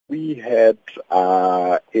We had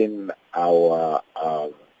in our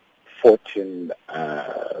 14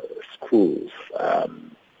 schools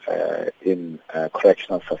in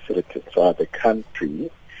correctional facilities throughout the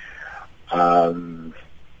country.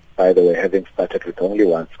 By the way, having started with only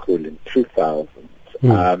one school in 2000,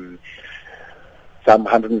 some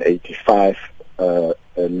 185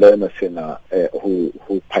 learners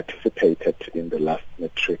who participated in the last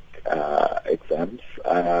Matric exams,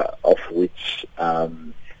 of which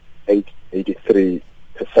 83%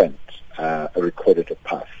 recorded a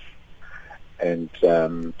pass. And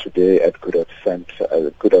today at Good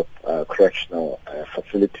Hope Correctional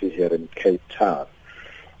Facility here in Cape Town,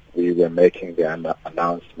 we were making the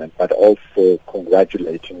announcement, but also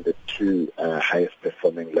congratulating the two highest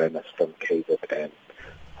performing learners from KZN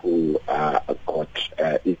who got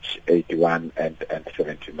each 81 and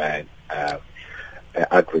 79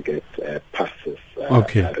 aggregate passes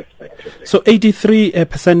respectively. So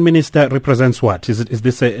 83%, Minister, represents what? Is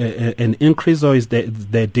this an increase or is there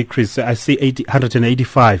a decrease? I see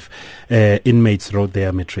 185 inmates wrote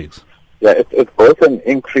their matrics. Yeah, it's both an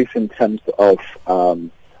increase in terms of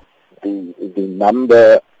the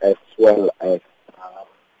number as well as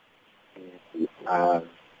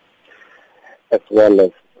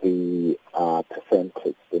the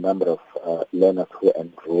percentage, the number of learners who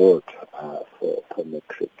enrolled for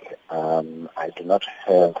Matric. I do not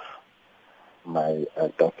have my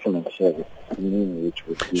document here with me, which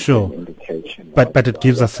would give an indication. But it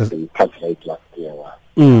gives us the calculate last year.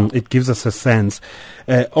 It gives us a sense.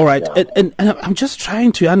 All right, yeah. And I'm just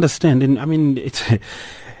trying to understand. And I mean,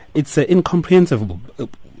 it's incomprehensible.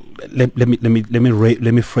 Let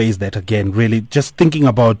me phrase that again. Really, just thinking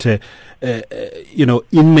about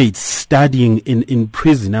inmates studying in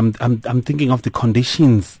prison. I'm thinking of the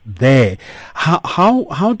conditions there.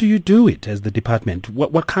 How do you do it as the department?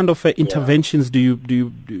 What kind of interventions do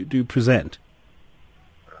you present?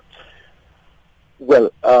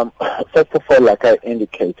 Well, first of all, like I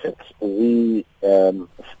indicated, we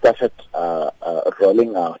started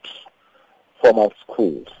rolling out formal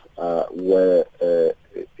schools where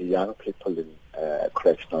young people in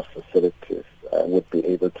correctional facilities would be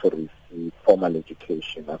able to receive formal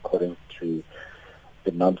education according to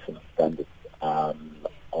the norms and standards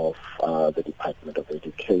of the Department of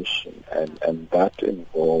Education, and that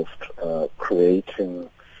involved creating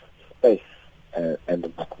space and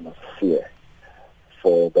an atmosphere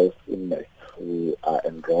for those inmates who are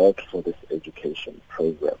enrolled for this education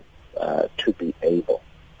program to be able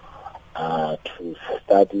to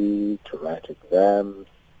study, to write exams,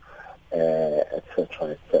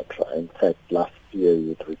 etc., etc. In fact, last year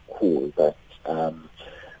you'd recall that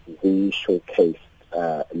we showcased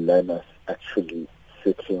learners actually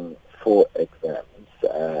sitting for exams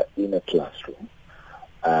in a classroom,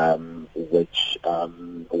 which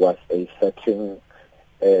was a setting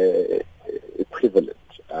equivalent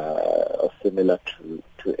or similar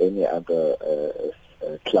to any other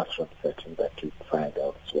classroom setting that you'd find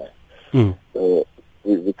elsewhere. So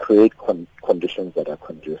we create conditions that are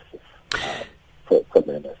conducive for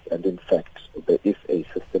learners. And in fact, there is a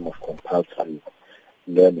system of compulsory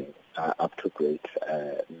learning up to grade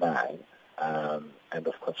 9. And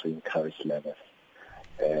of course, we encourage learners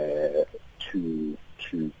to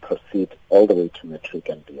proceed all the way to Matric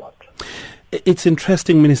and beyond. It's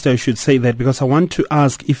interesting, Minister, I should say that, because I want to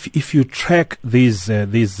ask if you track these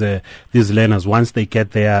learners once they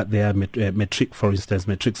get their Matric, for instance,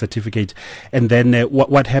 Matric certificate, and then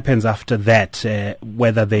what happens after that,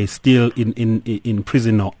 whether they're still in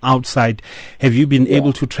prison or outside. Have you been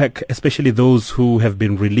able to track, especially those who have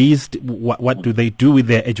been released? What do they do with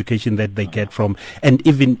their education that they get from, and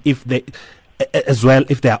even if they, as well,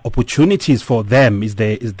 if there are opportunities for them,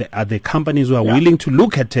 are there companies who are willing to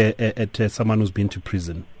look at someone who's been to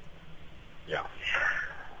prison? Yeah.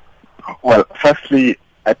 Well, firstly,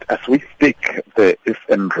 as we speak, there is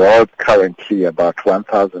enrolled currently about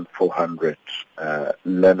 1,400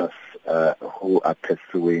 learners who are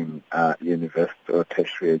pursuing university or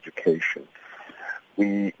tertiary education.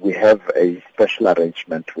 We have a special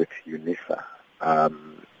arrangement with UNISA,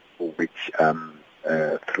 which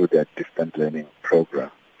through their distant learning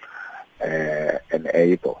program,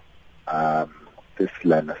 enable these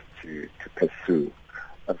learners to pursue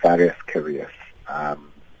various careers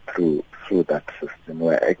through that system.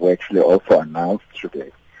 We actually also announced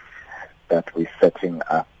today that we're setting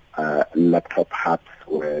up laptop hubs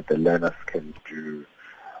where the learners can do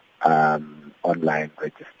online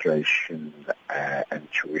registration and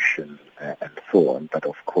tuition and so on, but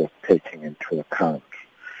of course taking into account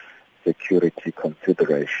security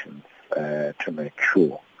considerations to make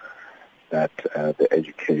sure that the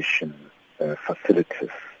education facilities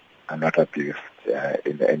are not abused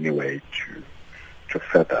in any way to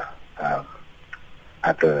further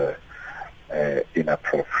other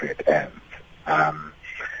inappropriate ends.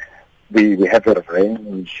 We have a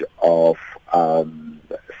range of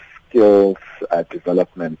skills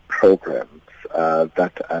development programs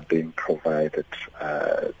that are being provided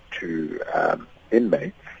to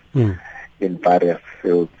inmates in various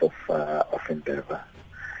fields of endeavor.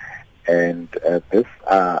 And these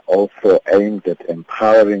are also aimed at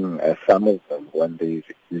empowering some of them when they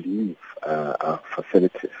leave our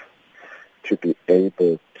facilities to be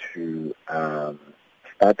able to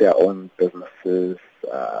start their own businesses,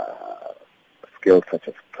 skills such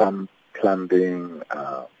as plumbing,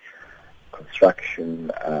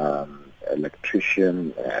 construction,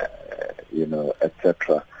 electrician,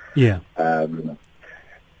 etc. Yeah.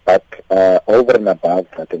 But over and above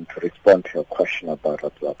that, and to respond to your question about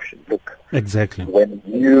absorption, look, exactly. When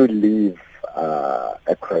you leave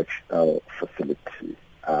a correctional facility,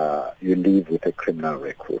 you leave with a criminal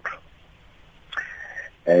record.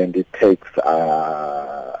 And it takes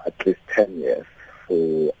at least 10 years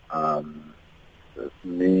for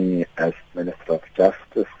me as Minister of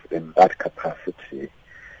Justice in that capacity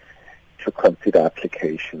to consider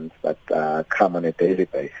applications that come on a daily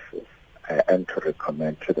basis and to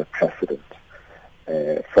recommend to the President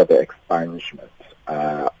for the expungement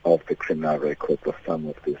of the criminal records of some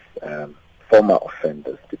of these former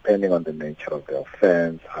offenders, depending on the nature of the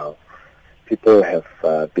offense, how people have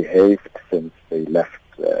behaved since they left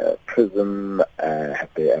prison, have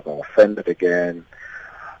they ever offended again,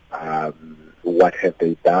 what have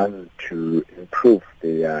they done to improve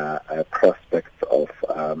the prospects of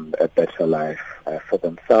a better life for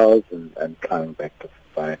themselves and coming back to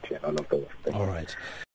society and all of those things. All right.